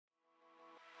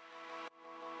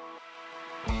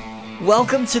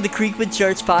Welcome to the Creekwood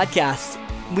Church podcast.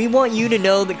 We want you to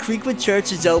know that Creekwood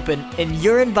Church is open and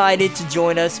you're invited to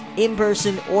join us in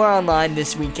person or online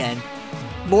this weekend.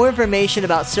 More information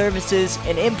about services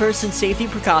and in-person safety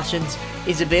precautions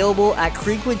is available at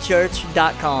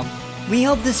creekwoodchurch.com. We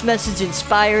hope this message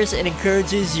inspires and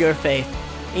encourages your faith.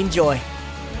 Enjoy.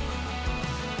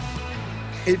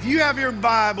 If you have your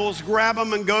Bibles, grab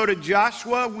them and go to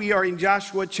Joshua. We are in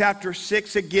Joshua chapter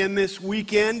 6 again this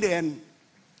weekend, and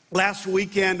last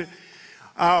weekend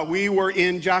we were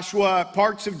in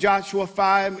parts of Joshua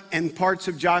 5 and parts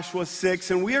of Joshua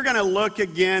 6, and we are going to look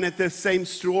again at this same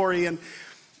story. And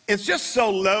it's just so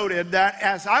loaded that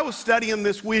as I was studying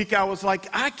this week, I was like,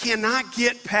 I cannot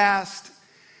get past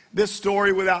this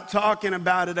story without talking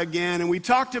about it again. And we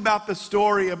talked about the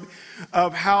story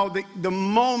of how the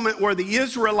moment where the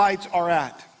Israelites are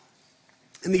at.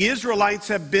 And the Israelites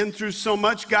have been through so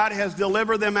much. God has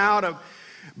delivered them out of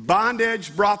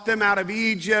bondage, brought them out of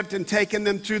Egypt and taken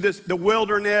them through the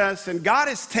wilderness. And God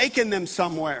has taken them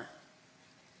somewhere.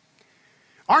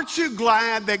 Aren't you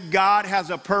glad that God has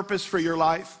a purpose for your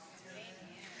life?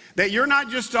 That you're not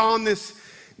just on this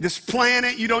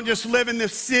planet, you don't just live in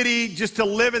this city just to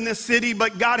live in this city,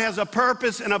 but God has a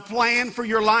purpose and a plan for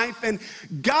your life, and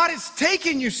God is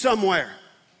taking you somewhere.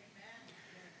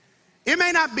 It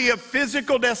may not be a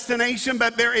physical destination,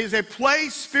 but there is a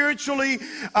place spiritually,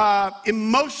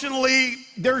 emotionally,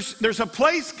 there's a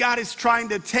place God is trying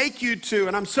to take you to,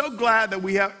 and I'm so glad that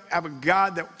we have a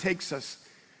God that takes us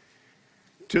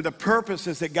to the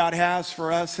purposes that God has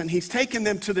for us. And he's taken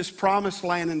them to this promised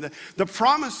land. And the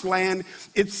promised land,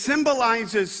 it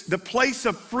symbolizes the place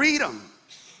of freedom.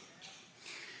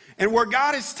 And where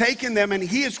God has taken them, and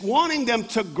he is wanting them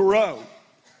to grow.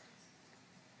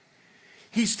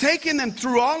 He's taken them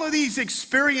through all of these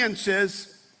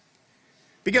experiences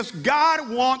because God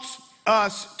wants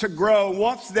us to grow,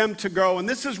 wants them to grow. And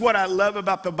this is what I love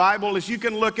about the Bible, is you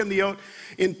can look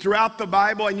throughout the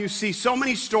Bible and you see so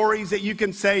many stories that you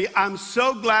can say, I'm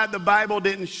so glad the Bible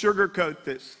didn't sugarcoat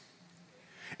this.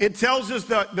 It tells us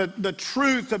the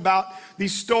truth about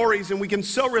these stories, and we can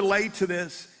so relate to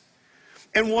this.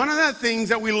 And one of the things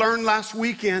that we learned last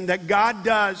weekend that God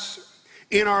does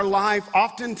in our life,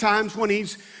 oftentimes when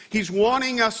he's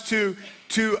wanting us to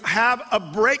have a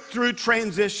breakthrough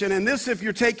transition. And this, if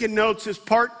you're taking notes, is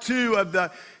part 2 of the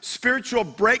spiritual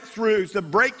breakthroughs, the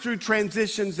breakthrough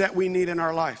transitions that we need in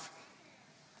our life.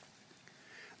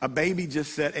 A baby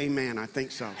just said amen. I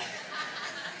think so.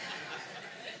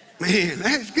 Man,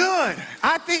 that's good.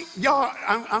 I think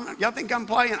y'all think I'm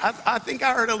playing. I think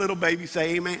I heard a little baby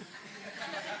say amen.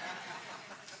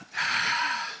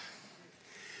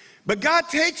 But God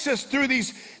takes us through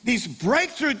these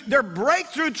they're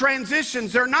breakthrough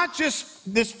transitions. They're not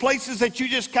just these places that you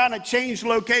just kind of change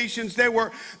locations. They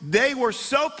were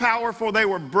so powerful. They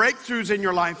were breakthroughs in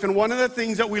your life. And one of the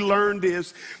things that we learned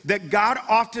is that God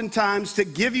oftentimes, to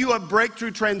give you a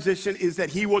breakthrough transition, is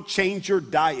that he will change your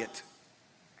diet.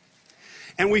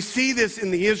 And we see this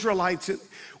in the Israelites,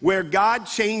 where God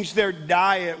changed their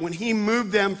diet when he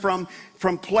moved them from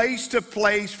place to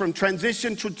place, from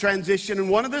transition to transition. And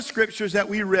one of the scriptures that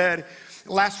we read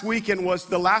last weekend was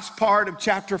the last part of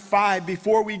chapter 5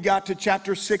 before we got to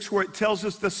chapter 6, where it tells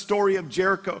us the story of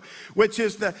Jericho, which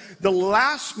is the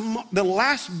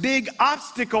last big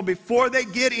obstacle before they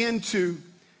get into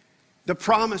the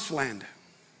promised land.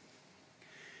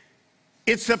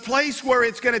 It's a place where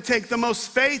it's going to take the most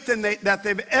faith that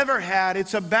they've ever had.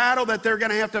 It's a battle that they're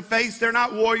going to have to face. They're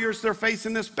not warriors. They're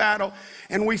facing this battle.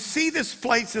 And we see this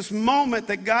place, this moment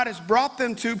that God has brought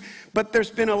them to, but there's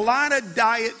been a lot of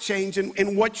diet change.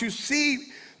 And what you see,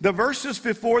 the verses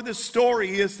before this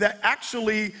story, is that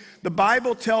actually the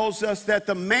Bible tells us that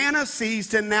the manna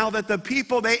ceased, and now that the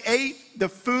people, they ate the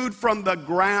food from the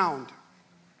ground.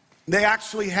 They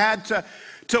actually had to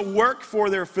work for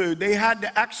their food. They had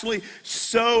to actually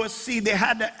sow a seed. They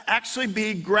had to actually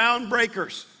be ground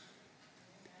breakers.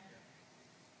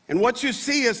 And what you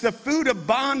see is the food of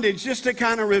bondage. Just to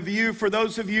kind of review for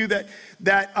those of you that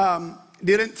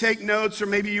didn't take notes, or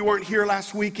maybe you weren't here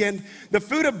last weekend. The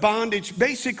food of bondage,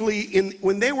 basically,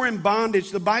 when they were in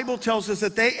bondage, the Bible tells us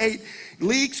that they ate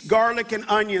leeks, garlic, and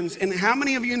onions. And how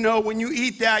many of you know when you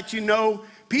eat that,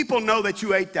 people know that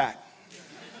you ate that?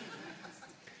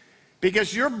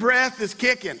 Because your breath is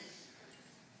kicking.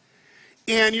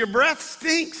 And your breath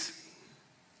stinks.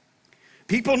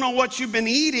 People know what you've been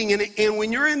eating. And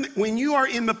when you are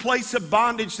in the place of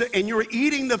bondage and you're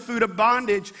eating the food of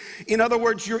bondage, in other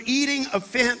words, you're eating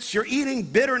offense, you're eating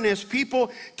bitterness.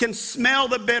 People can smell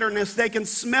the bitterness. They can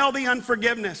smell the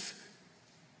unforgiveness.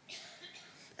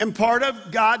 And part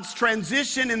of God's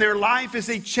transition in their life is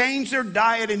He changed their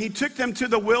diet and He took them to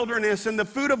the wilderness. And the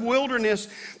food of wilderness,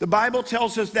 the Bible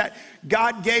tells us that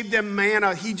God gave them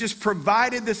manna. He just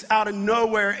provided this out of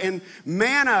nowhere. And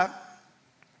manna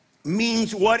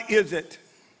means, what is it?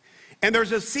 And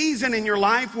there's a season in your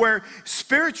life where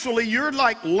spiritually you're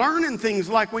like learning things.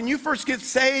 Like when you first get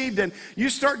saved and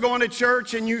you start going to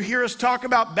church and you hear us talk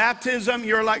about baptism,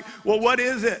 you're like, well, what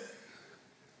is it?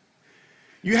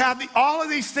 You have all of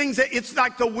these things that it's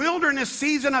like the wilderness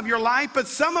season of your life, but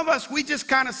some of us, we just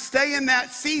kind of stay in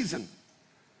that season.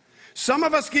 Some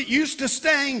of us get used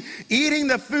to eating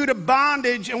the food of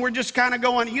bondage, and we're just kind of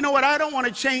going, you know what, I don't want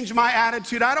to change my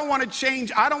attitude. I don't want to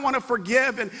change. I don't want to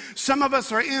forgive. And some of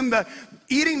us are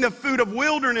eating the food of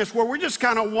wilderness where we're just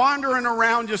kind of wandering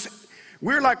around.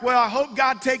 We're like, well, I hope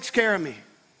God takes care of me.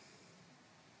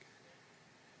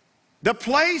 The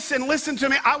place, and listen to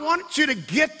me, I want you to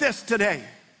get this today.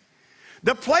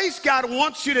 The place God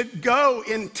wants you to go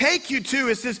and take you to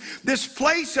is this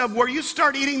place of where you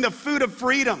start eating the food of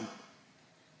freedom.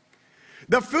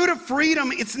 The food of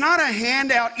freedom, it's not a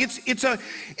handout,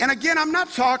 and again, I'm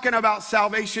not talking about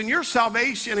salvation. Your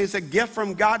salvation is a gift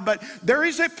from God, but there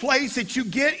is a place that you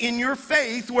get in your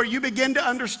faith where you begin to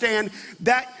understand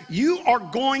that you are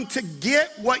going to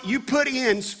get what you put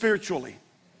in spiritually.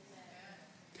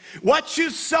 What you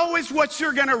sow is what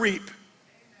you're going to reap.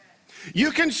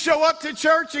 You can show up to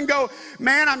church and go,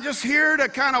 man, I'm just here to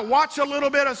kind of watch a little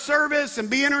bit of service and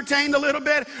be entertained a little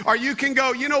bit. Or you can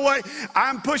go, you know what?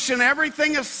 I'm pushing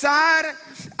everything aside.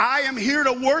 I am here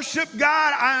to worship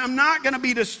God. I am not going to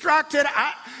be distracted.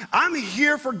 I'm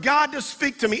here for God to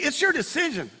speak to me. It's your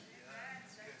decision.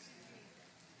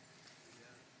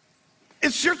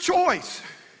 It's your choice.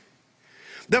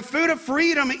 The food of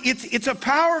freedom, it's a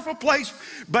powerful place,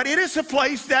 but it is a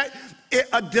place that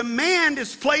a demand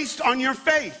is placed on your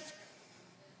faith.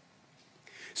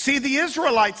 See, the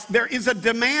Israelites, there is a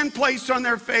demand placed on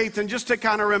their faith. And just to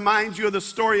kind of remind you of the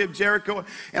story of Jericho,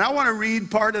 and I want to read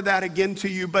part of that again to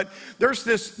you, but there's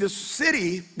this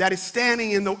city that is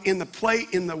standing in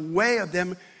the way of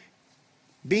them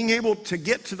being able to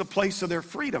get to the place of their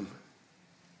freedom.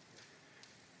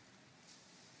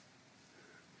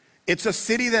 It's a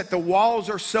city that the walls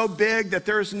are so big that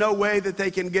there's no way that they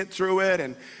can get through it.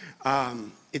 And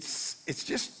it's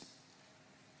just,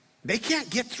 they can't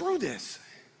get through this.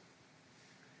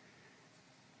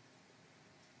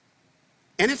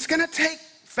 And it's going to take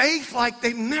faith like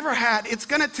they've never had. It's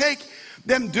going to take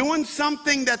them doing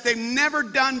something that they've never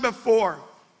done before.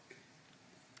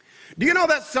 Do you know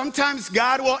that sometimes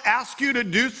God will ask you to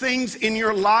do things in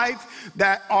your life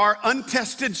that are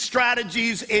untested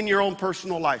strategies in your own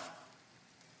personal life?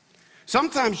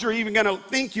 Sometimes you're even going to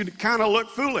think you kind of look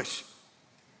foolish.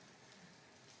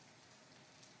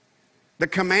 The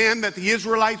command that the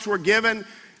Israelites were given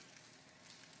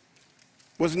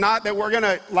was not that we're going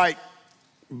to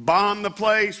bomb the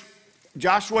place.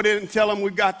 Joshua didn't tell them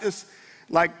we got this,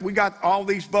 we got all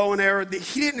these bow and arrow.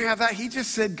 He didn't have that. He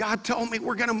just said, God told me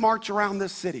we're going to march around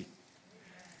this city.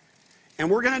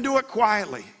 And we're going to do it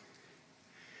quietly.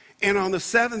 And on the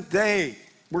seventh day,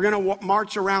 we're going to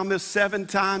march around this 7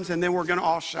 times, and then we're going to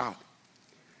all shout.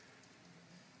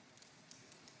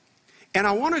 And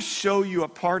I want to show you a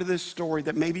part of this story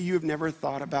that maybe you've never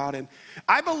thought about. And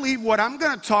I believe what I'm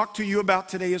going to talk to you about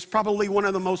today is probably one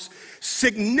of the most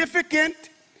significant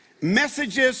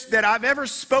messages that I've ever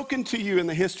spoken to you in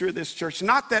the history of this church.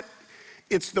 Not that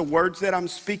it's the words that I'm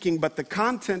speaking, but the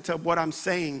content of what I'm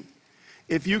saying.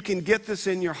 If you can get this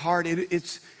in your heart,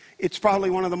 it's probably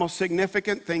one of the most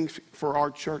significant things for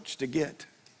our church to get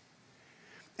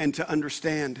and to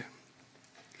understand.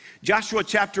 Joshua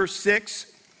chapter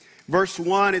 6, verse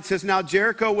 1, it says, now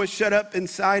Jericho was shut up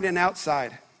inside and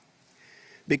outside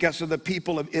because of the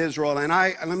people of Israel. And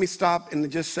let me stop and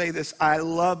just say this. I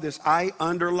love this. I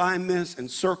underlined this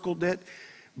and circled it.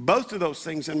 Both of those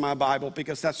things in my Bible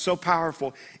because that's so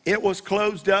powerful. It was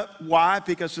closed up. Why?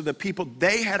 Because of the people.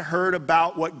 They had heard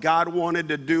about what God wanted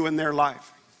to do in their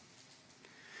life.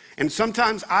 And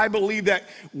sometimes I believe that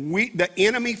the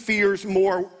enemy fears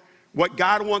more what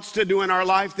God wants to do in our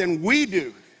life than we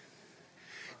do.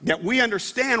 That we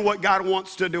understand what God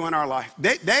wants to do in our life.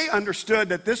 They understood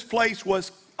that this place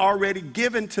was already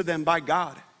given to them by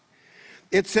God.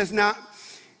 It says, now,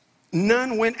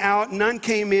 none went out, none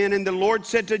came in, and the Lord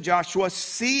said to Joshua,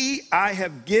 see, I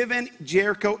have given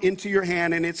Jericho into your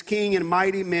hand, and its king and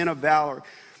mighty men of valor.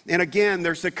 And again,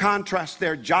 there's a contrast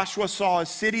there. Joshua saw a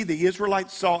city, the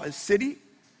Israelites saw a city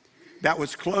that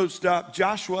was closed up.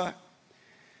 Joshua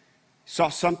saw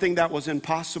something that was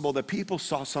impossible. The people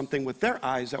saw something with their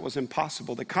eyes that was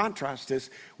impossible. The contrast is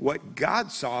what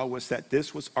God saw was that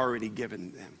this was already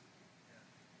given them.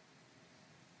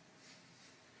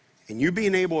 And you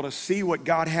being able to see what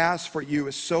God has for you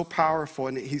is so powerful.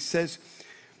 And he says,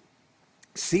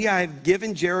 see, I have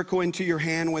given Jericho into your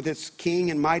hand with its king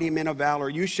and mighty men of valor.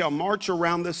 You shall march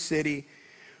around the city,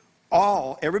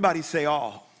 all, everybody say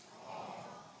all.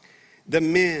 The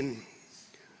men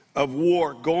of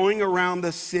war going around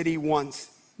the city once.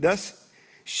 Thus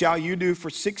shall you do for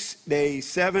 6 days.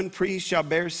 7 priests shall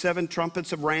bear 7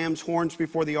 trumpets of ram's horns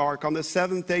before the ark. On the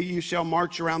 7th day you shall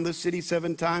march around the city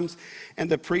 7 times, and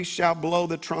the priests shall blow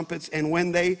the trumpets. And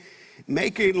when they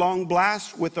make a long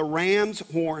blast with a ram's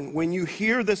horn, when you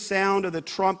hear the sound of the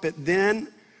trumpet, then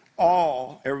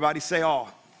all, everybody say all.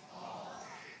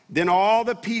 Then all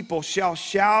the people shall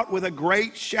shout with a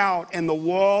great shout, and the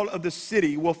wall of the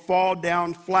city will fall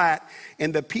down flat,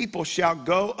 and the people shall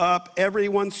go up,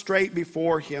 everyone straight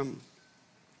before him.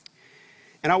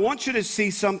 And I want you to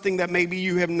see something that maybe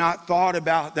you have not thought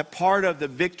about, that part of the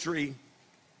victory,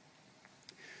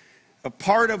 a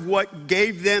part of what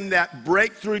gave them that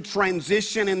breakthrough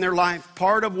transition in their life,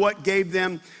 part of what gave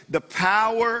them the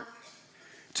power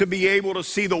to be able to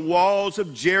see the walls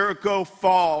of Jericho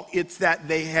fall, it's that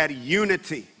they had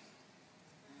unity.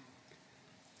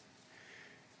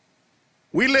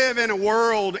 We live in a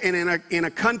world and in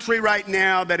a country right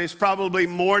now that is probably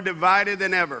more divided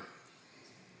than ever.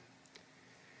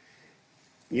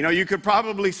 You know, you could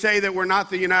probably say that we're not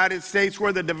the United States,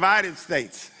 we're the divided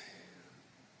states.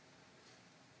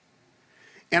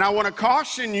 And I want to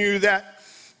caution you that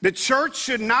the church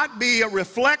should not be a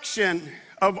reflection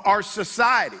of our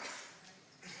society.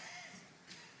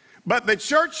 But the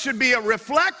church should be a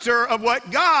reflector of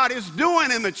what God is doing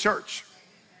in the church.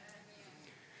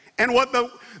 And what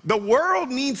the world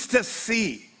needs to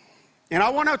see. And I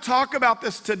want to talk about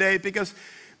this today because,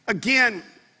 again,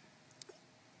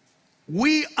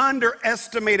 we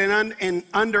underestimate and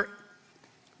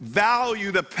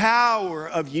undervalue the power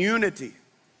of unity.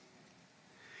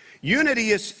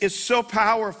 Unity is so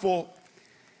powerful.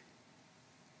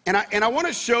 And I want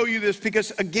to show you this because,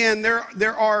 again,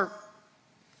 there are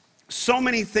so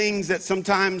many things that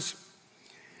sometimes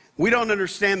we don't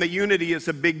understand that unity is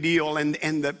a big deal, and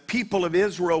the people of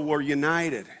Israel were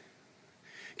united.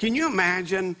 Can you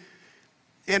imagine?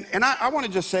 And I want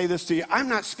to just say this to you. I'm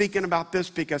not speaking about this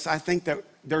because I think that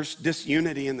there's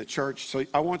disunity in the church, so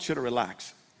I want you to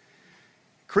relax.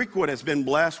 Creekwood has been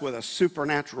blessed with a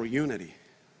supernatural unity.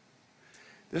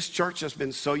 This church has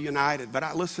been so united.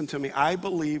 But listen to me, I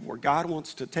believe where God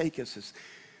wants to take us is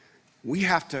we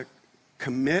have to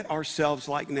commit ourselves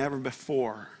like never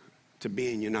before to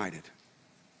being united.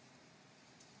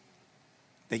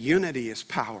 The unity is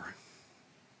power.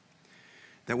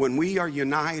 That when we are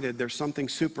united, there's something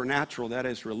supernatural that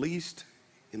is released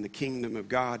in the kingdom of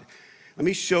God. Let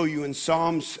me show you in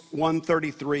Psalms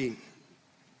 133.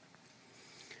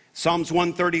 Psalms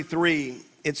 133,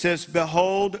 it says,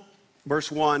 behold,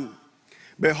 verse 1,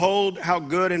 behold how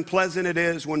good and pleasant it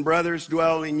is when brothers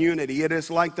dwell in unity. It is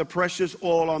like the precious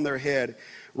oil on their head,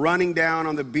 running down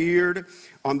on the beard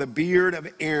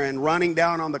of Aaron, running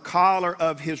down on the collar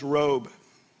of his robe.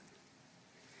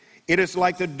 It is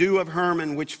like the dew of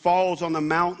Hermon, which falls on the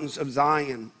mountains of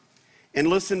Zion. And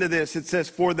listen to this. It says,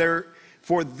 for there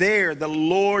the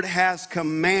Lord has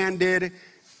commanded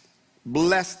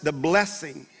the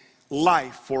blessing,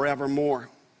 life forevermore.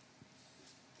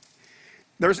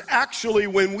 There's actually,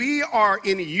 when we are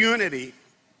in unity,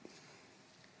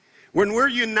 when we're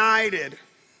united,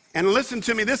 and listen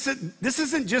to me, this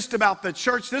isn't just about the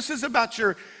church, this is about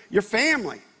your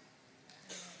family.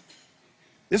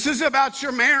 This is about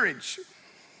your marriage.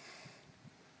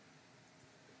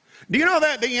 Do you know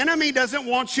that the enemy doesn't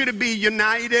want you to be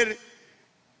united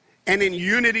and in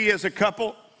unity as a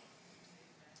couple?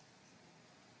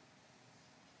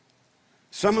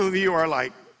 Some of you are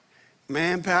like,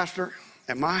 man, Pastor,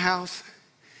 at my house,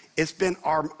 it's been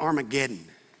Armageddon.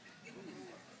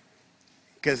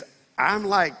 Because I'm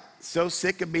like so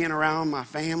sick of being around my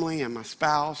family and my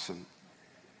spouse, and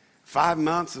 5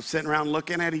 months of sitting around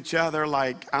looking at each other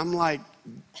I'm like,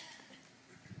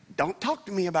 don't talk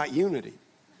to me about unity.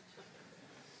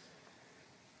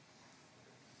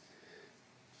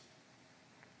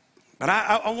 But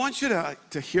I want you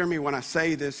to hear me when I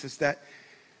say this, is that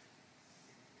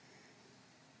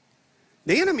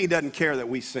the enemy doesn't care that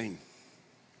we sing.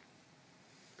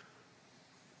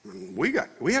 We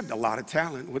have a lot of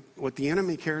talent. What the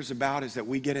enemy cares about is that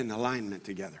we get in alignment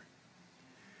together.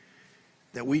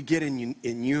 That we get in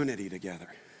unity together.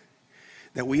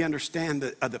 that we understand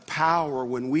the power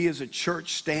when we as a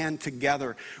church stand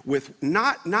together with,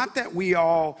 not that we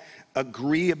all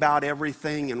agree about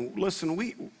everything. And listen,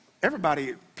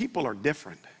 people are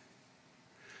different.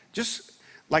 Just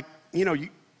like, when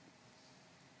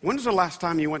was the last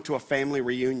time you went to a family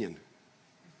reunion?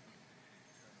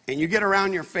 And you get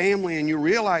around your family and you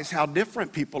realize how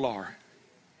different people are,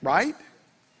 right?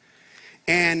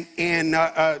 And isn't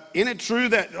it true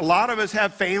that a lot of us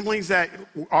have families that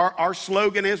our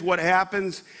slogan is, what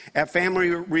happens at family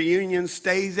reunions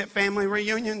stays at family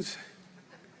reunions?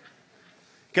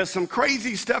 Because some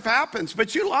crazy stuff happens,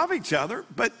 but you love each other.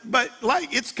 But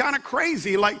like, it's kind of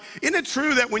crazy. Like, isn't it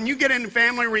true that when you get in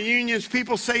family reunions,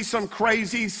 people say some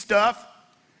crazy stuff?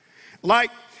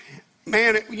 Like,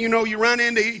 man, you run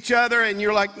into each other and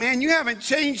you're like, man, you haven't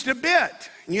changed a bit.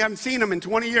 And you haven't seen them in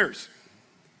 20 years.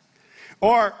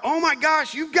 Or, oh my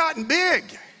gosh, you've gotten big.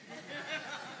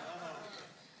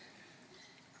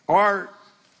 Or,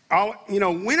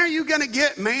 when are you going to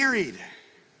get married?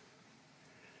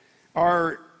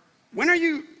 Or, when are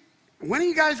you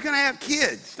guys going to have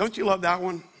kids? Don't you love that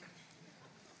one?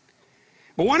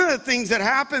 But one of the things that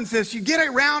happens is you get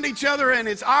around each other and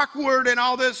it's awkward and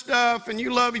all this stuff, and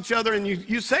you love each other, and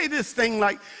you say this thing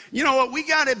like, you know what, we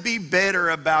got to be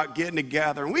better about getting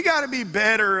together, and we got to be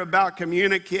better about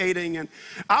communicating. And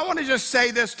I want to just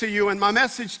say this to you, and my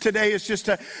message today is just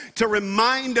to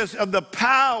remind us of the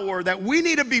power that we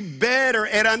need to be better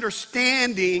at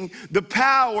understanding the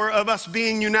power of us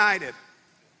being united.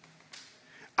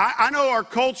 I know our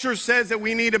culture says that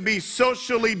we need to be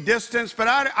socially distanced, but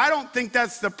I don't think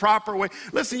that's the proper way.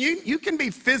 Listen, you can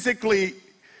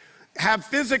have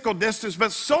physical distance,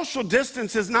 but social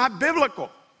distance is not biblical.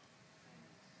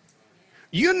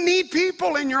 You need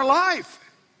people in your life.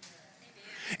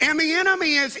 And the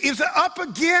enemy is up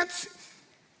against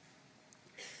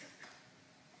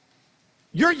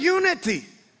your unity.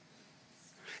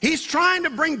 He's trying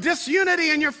to bring disunity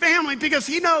in your family because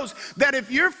he knows that if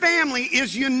your family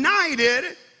is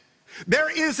united,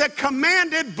 there is a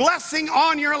commanded blessing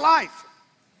on your life.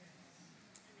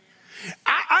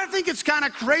 I think it's kind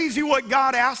of crazy what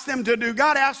God asked them to do.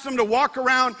 God asked them to walk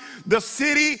around the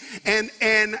city and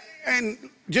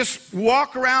just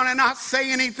walk around and not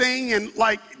say anything, and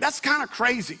like, that's kind of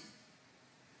crazy.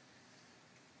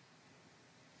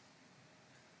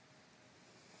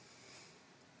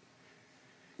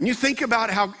 And you think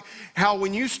about how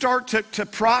when you start to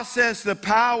process the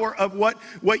power of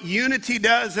what unity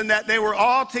does, and that they were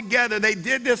all together, they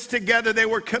did this together, they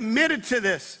were committed to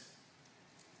this.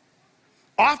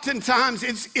 Oftentimes,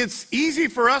 it's easy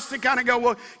for us to kind of go,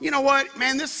 well, you know what,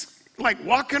 man, this, like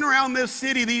walking around this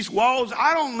city, these walls,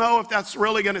 I don't know if that's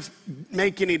really going to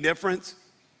make any difference.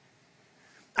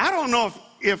 I don't know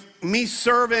if me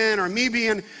serving or me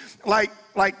being like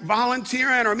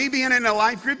volunteering or me being in a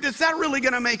life group, is that really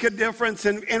going to make a difference?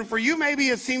 And for you, maybe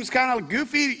it seems kind of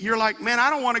goofy. You're like, man, I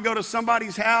don't want to go to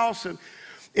somebody's house, and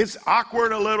it's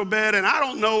awkward a little bit, and I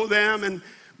don't know them.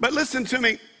 But listen to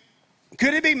me.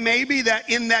 Could it be maybe that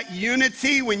in that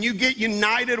unity, when you get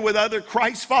united with other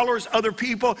Christ followers, other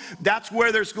people, that's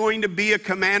where there's going to be a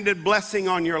commanded blessing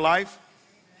on your life?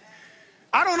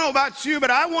 I don't know about you,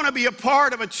 but I want to be a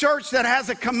part of a church that has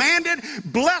a commanded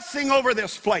blessing over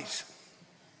this place.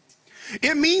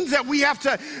 It means that we have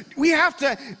to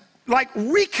like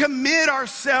recommit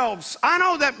ourselves. I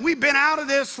know that we've been out of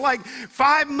this like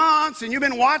 5 months, and you've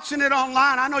been watching it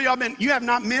online. I know you have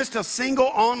not missed a single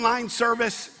online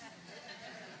service.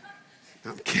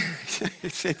 I'm kidding.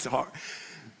 It's hard.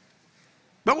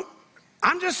 But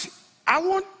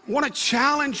I want to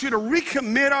challenge you to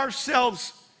recommit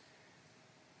ourselves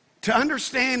to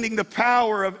understanding the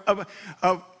power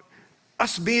of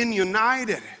us being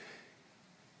united.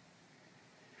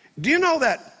 Do you know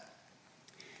that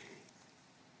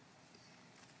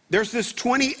there's this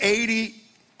 20-80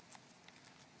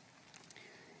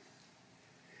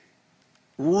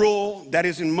 rule that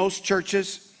is in most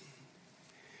churches?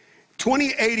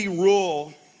 20-80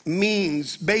 rule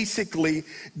means basically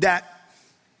that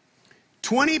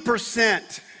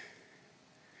 20%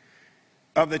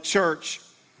 of the church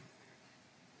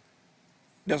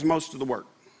does most of the work.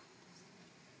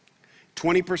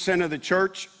 20% of the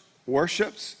church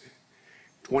worships.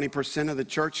 20% of the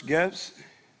church gives.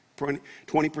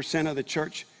 20% of the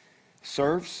church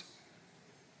serves.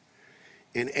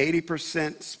 And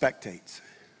 80% spectates.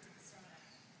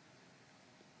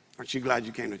 Aren't you glad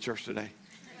you came to church today?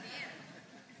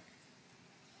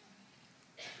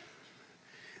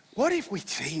 What if we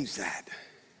changed that?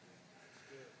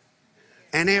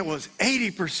 And it was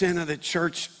 80% of the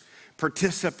church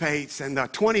participates, and the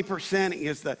 20%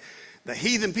 is the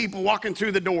heathen people walking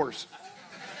through the doors.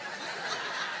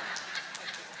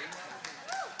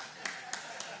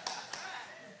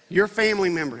 Your family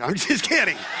member. I'm just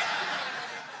kidding.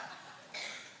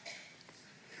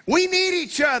 We need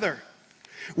each other.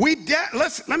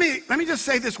 Let me just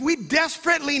say this. We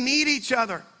desperately need each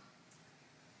other.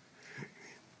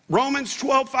 Romans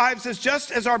 12:5 says,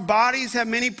 just as our bodies have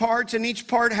many parts and each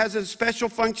part has a special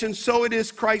function, so it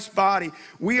is Christ's body.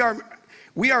 We are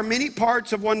many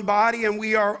parts of one body, and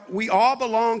we all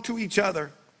belong to each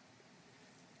other.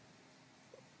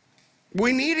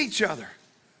 We need each other.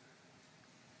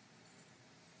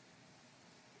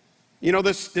 You know,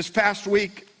 this past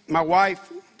week, my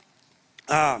wife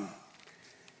got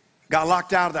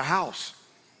locked out of the house.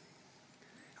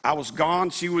 I was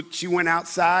gone. She went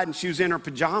outside and she was in her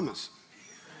pajamas.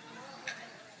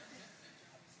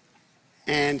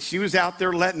 And she was out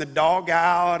there letting the dog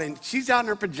out, and she's out in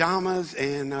her pajamas,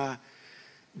 and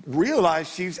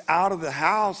realized she's out of the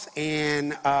house,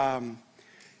 and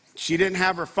she didn't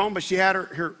have her phone, but she had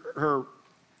her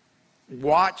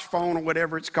watch phone or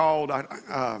whatever it's called.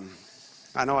 I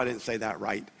know I didn't say that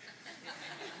right.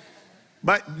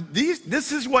 But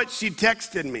this is what she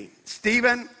texted me.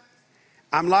 Stephen,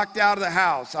 I'm locked out of the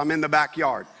house. I'm in the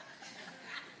backyard.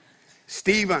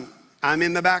 Stephen, I'm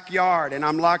in the backyard and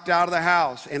I'm locked out of the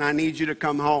house and I need you to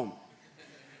come home.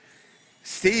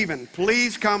 Stephen,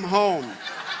 please come home.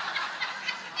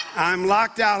 I'm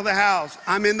locked out of the house.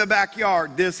 I'm in the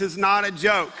backyard. This is not a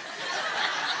joke.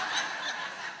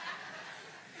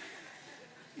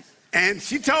 And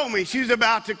she told me she was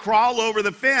about to crawl over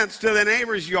the fence to the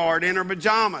neighbor's yard in her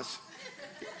pajamas.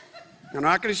 I'm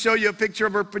not going to show you a picture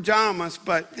of her pajamas,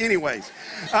 but anyways.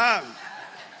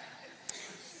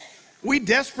 We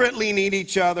desperately need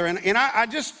each other. And I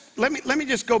just, let me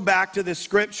just go back to this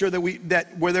scripture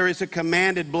where there is a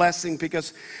commanded blessing,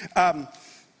 because,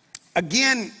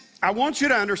 again, I want you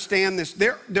to understand this.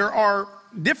 There are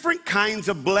different kinds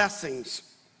of blessings.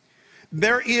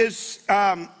 There is,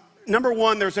 number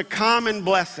one, there's a common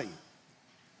blessing.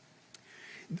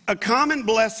 A common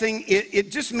blessing, it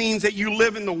just means that you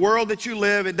live in the world that you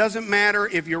live. It doesn't matter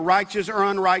if you're righteous or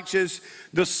unrighteous.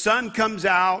 The sun comes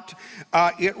out,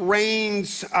 it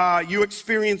rains, you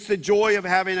experience the joy of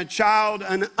having a child.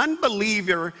 An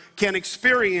unbeliever can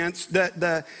experience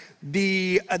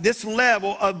this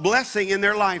level of blessing in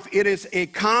their life. It is a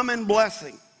common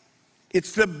blessing.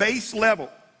 It's the base level.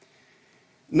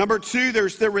 Number two,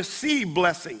 there's the received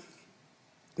blessing.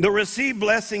 The received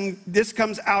blessing, this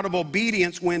comes out of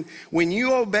obedience. When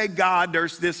you obey God,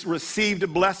 there's this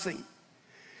received blessing.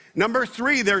 Number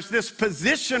three, there's this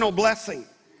positional blessing.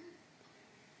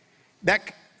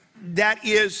 It's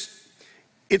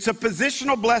a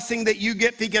positional blessing that you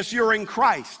get because you're in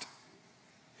Christ.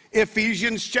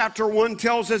 Ephesians chapter 1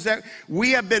 tells us that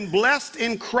we have been blessed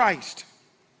in Christ.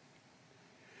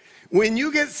 When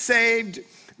you get saved,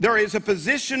 there is a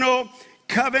positional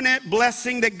covenant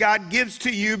blessing that God gives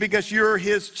to you because you're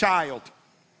his child.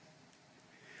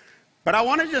 But I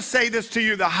want to just say this to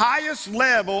you. The highest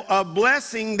level of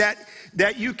blessing that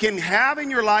you can have in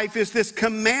your life is this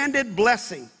commanded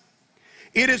blessing.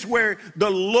 It is where the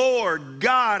Lord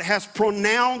God has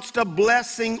pronounced a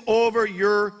blessing over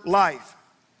your life.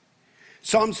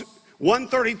 Psalms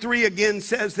 133 again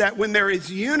says that when there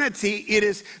is unity,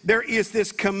 there is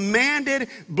this commanded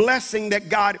blessing that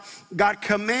God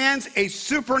commands, a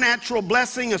supernatural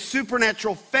blessing, a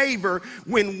supernatural favor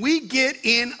when we get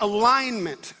in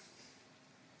alignment.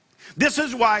 This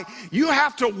is why you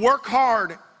have to work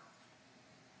hard.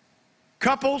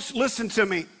 Couples, listen to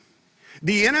me.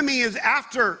 The enemy is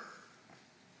after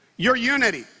your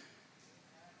unity.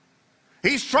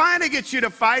 He's trying to get you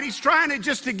to fight. He's trying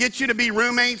to get you to be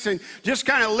roommates and just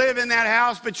kind of live in that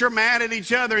house, but you're mad at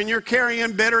each other and you're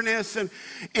carrying bitterness and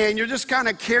you're just kind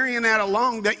of carrying that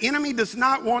along. The enemy does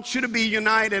not want you to be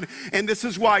united, and this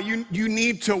is why you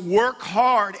need to work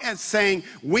hard at saying,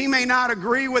 we may not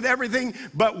agree with everything,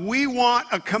 but we want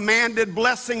a commanded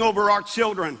blessing over our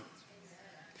children.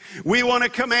 We want a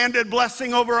commanded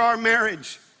blessing over our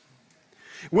marriage.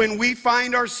 When we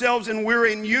find ourselves and we're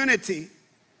in unity,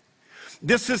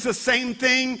 this is the same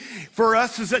thing for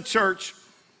us as a church.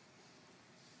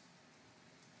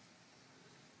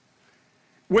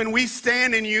 When we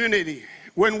stand in unity,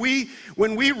 when we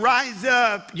rise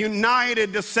up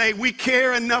united to say we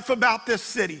care enough about this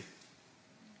city.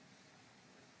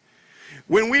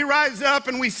 When we rise up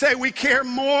and we say we care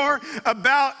more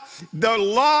about the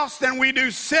lost than we do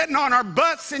sitting on our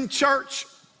butts in church.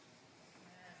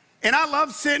 And I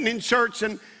love sitting in church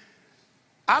and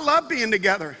I love being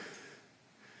together.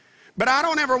 But I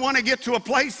don't ever want to get to a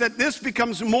place that this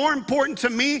becomes more important to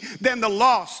me than the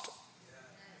lost.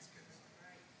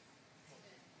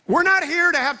 We're not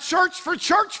here to have church for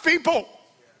church people.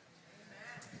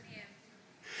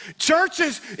 Church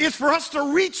is for us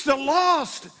to reach the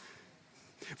lost,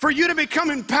 for you to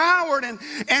become empowered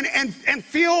and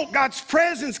feel God's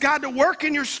presence, God to work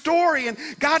in your story, and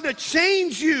God to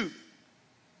change you.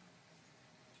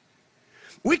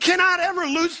 We cannot ever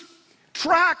lose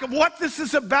track of what this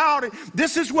is about.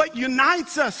 This is what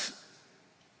unites us.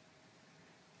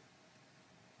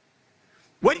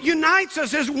 What unites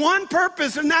us is one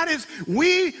purpose, and that is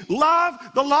we love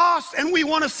the lost, and we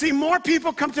want to see more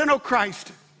people come to know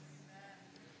Christ.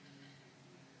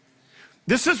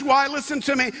 This is why, listen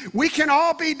to me, we can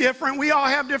all be different. We all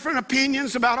have different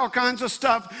opinions about all kinds of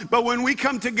stuff. But when we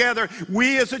come together,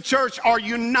 we as a church are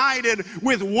united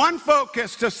with one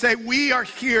focus to say we are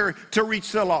here to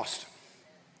reach the lost.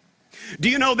 Do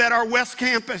you know that our West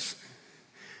Campus,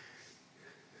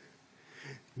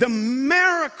 the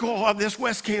miracle of this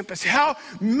West Campus, how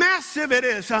massive it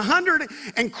is,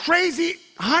 108 crazy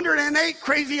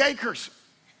acres.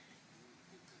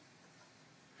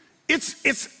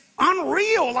 It's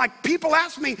unreal. Like, people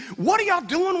ask me, what are y'all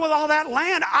doing with all that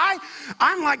land?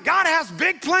 I'm like, God has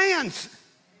big plans.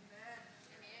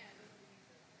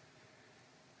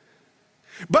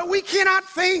 But we cannot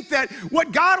think that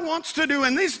what God wants to do,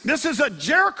 and this is a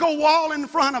Jericho wall in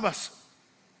front of us,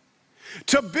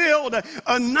 to build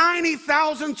a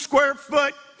 90,000 square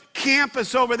foot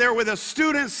campus over there with a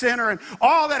student center and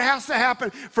all that has to happen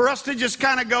for us to just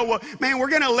kind of go, well, man, we're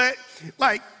going to let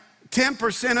like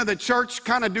 10% of the church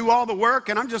kind of do all the work,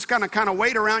 and I'm just going to kind of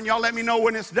wait around. Y'all let me know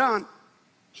when it's done.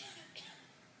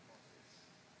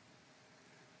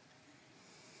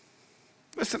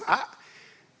 Listen,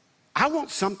 I want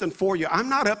something for you. I'm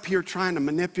not up here trying to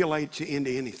manipulate you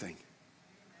into anything.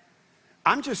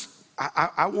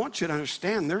 I want you to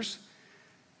understand there's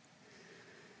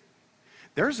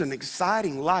an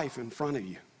exciting life in front of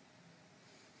you.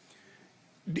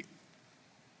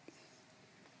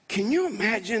 Can you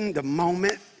imagine the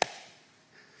moment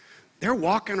they're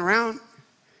walking around?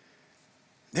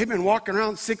 They've been walking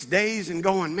around 6 days and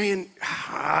going, man,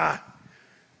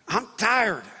 I'm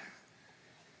tired.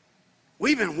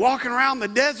 We've been walking around the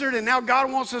desert, and now God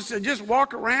wants us to just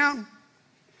walk around.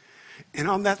 And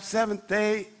on that seventh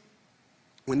day,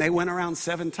 when they went around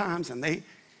 7 times and they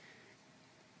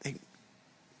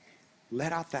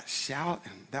let out that shout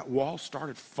and that wall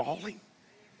started falling.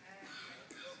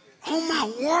 Oh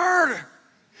my word.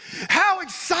 How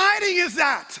exciting is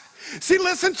that? See,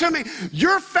 listen to me.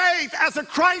 Your faith as a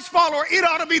Christ follower, it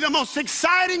ought to be the most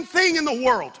exciting thing in the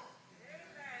world.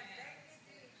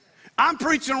 I'm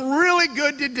preaching really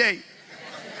good today.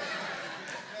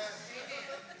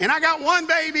 And I got one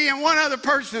baby and one other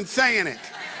person saying it.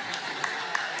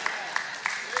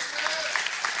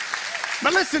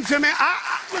 But listen to me.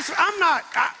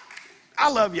 I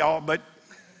love y'all, but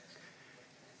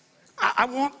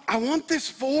I want this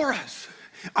for us.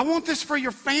 I want this for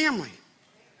your family.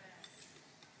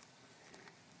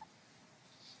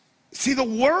 See, the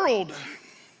world,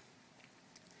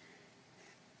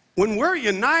 when we're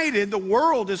united, the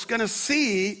world is going to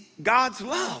see God's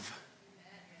love.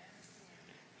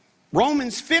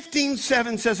 Romans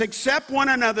 15:7 says, accept one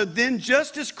another, then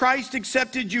just as Christ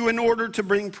accepted you in order to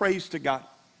bring praise to God.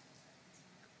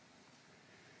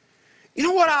 You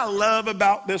know what I love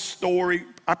about this story?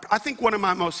 I think one of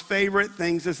my most favorite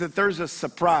things is that there's a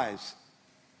surprise.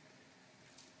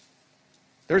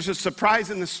 There's a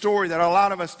surprise in the story that a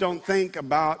lot of us don't think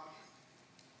about.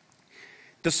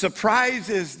 The surprise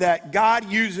is that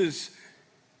God uses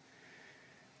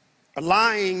a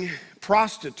lying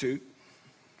prostitute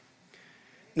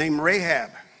named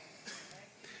Rahab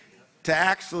to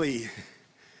actually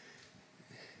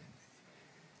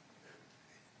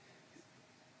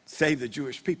save the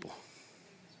Jewish people.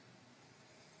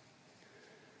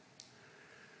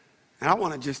 And I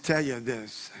want to just tell you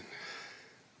this.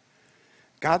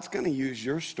 God's going to use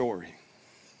your story.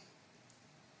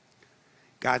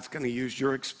 God's going to use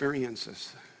your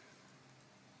experiences.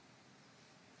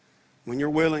 When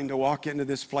you're willing to walk into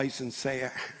this place and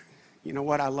say, you know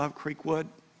what, I love Creekwood,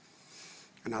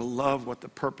 and I love what the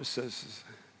purpose is.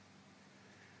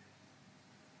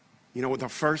 You know, with the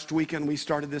first weekend we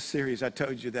started this series, I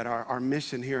told you that our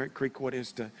mission here at Creekwood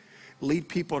is to lead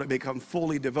people to become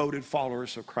fully devoted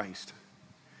followers of Christ.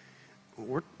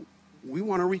 We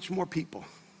want to reach more people.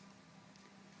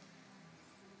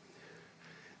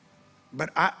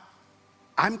 But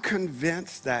I'm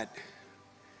convinced that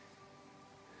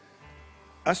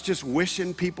us just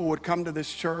wishing people would come to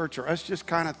this church, or us just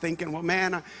kind of thinking, well,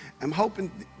 man, I'm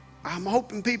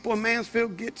hoping people in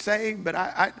Mansfield get saved, but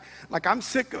I'm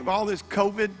sick of all this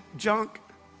COVID junk.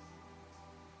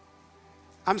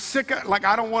 I'm sick of, like,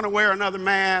 I don't want to wear another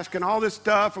mask and all this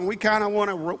stuff, and we kind of want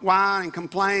to whine and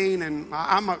complain, and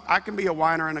I can be a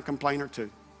whiner and a complainer too.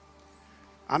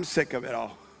 I'm sick of it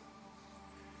all.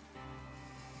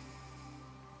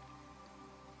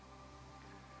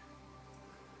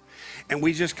 And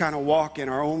we just kind of walk in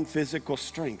our own physical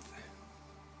strength.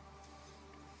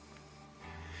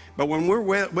 But when we're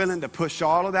willing to push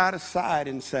all of that aside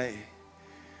and say,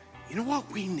 you know what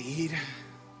we need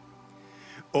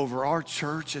over our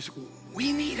church is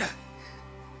we need a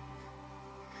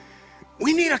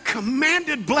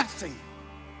commanded blessing.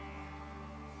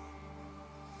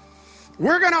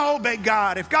 We're going to obey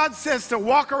God. If God says to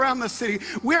walk around the city,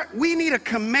 we need a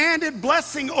commanded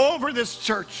blessing over this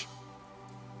church.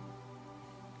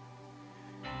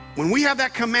 When we have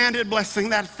that commanded blessing,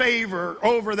 that favor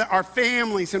over our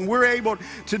families, and we're able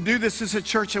to do this as a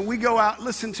church, and we go out,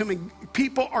 listen to me,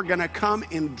 people are going to come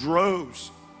in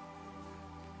droves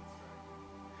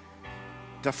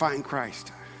to find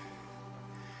Christ.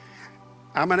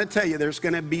 I'm going to tell you, there's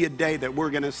going to be a day that we're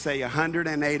going to say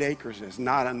 108 acres is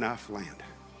not enough land.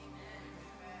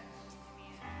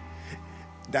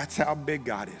 That's how big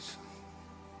God is.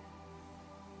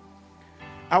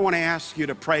 I want to ask you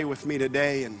to pray with me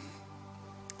today, and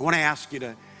I want to ask you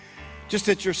to, just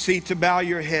at your seat, to bow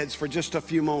your heads for just a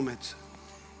few moments.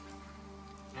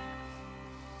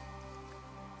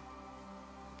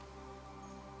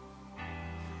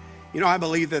 You know, I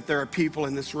believe that there are people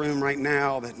in this room right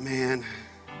now that, man,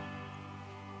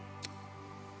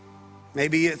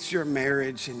 maybe it's your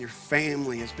marriage and your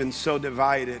family has been so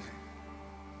divided.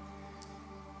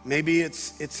 Maybe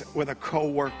it's with a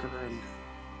coworker, and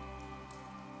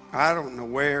I don't know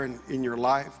where in your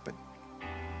life, but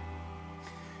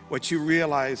what you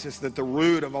realize is that the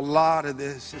root of a lot of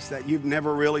this is that you've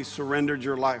never really surrendered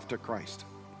your life to Christ.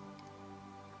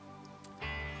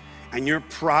 And your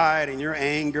pride and your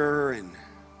anger and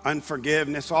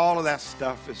unforgiveness, all of that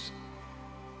stuff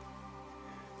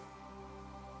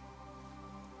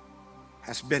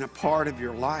has been a part of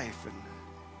your life. And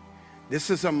this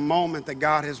is a moment that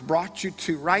God has brought you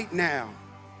to right now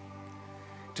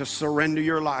to surrender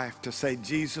your life, to say,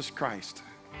 Jesus Christ,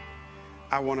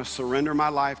 I want to surrender my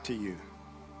life to you.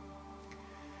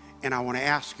 And I want to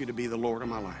ask you to be the Lord of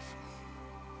my life.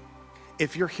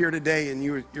 If you're here today and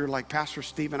you're like, Pastor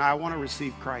Stephen, I want to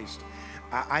receive Christ.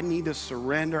 I need to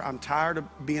surrender. I'm tired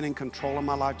of being in control of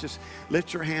my life. Just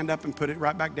lift your hand up and put it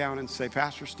right back down and say,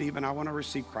 Pastor Stephen, I want to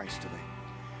receive Christ today.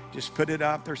 Just put it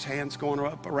up. There's hands going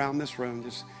up around this room.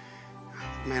 Just,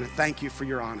 man, thank you for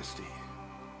your honesty.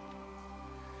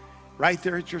 Right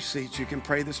there at your seat, you can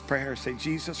pray this prayer. Say,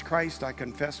 Jesus Christ, I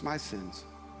confess my sins.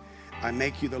 I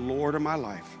make you the Lord of my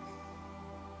life.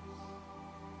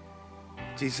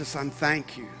 Jesus, I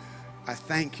thank you. I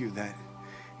thank you that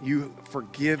you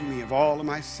forgive me of all of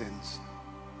my sins.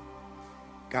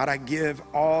 God, I give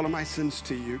all of my sins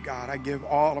to you. God, I give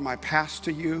all of my past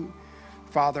to you.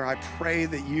 Father, I pray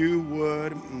that you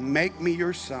would make me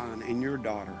your son and your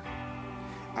daughter.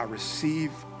 I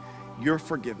receive your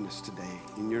forgiveness today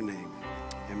in your name.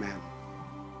 Amen.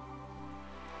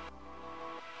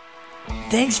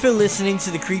 Thanks for listening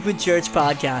to the Creekwood Church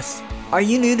podcast. Are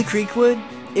you new to Creekwood?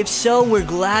 If so, we're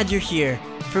glad you're here.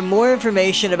 For more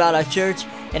information about our church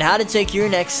and how to take your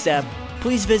next step,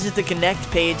 please visit the Connect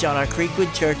page on our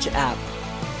Creekwood Church app.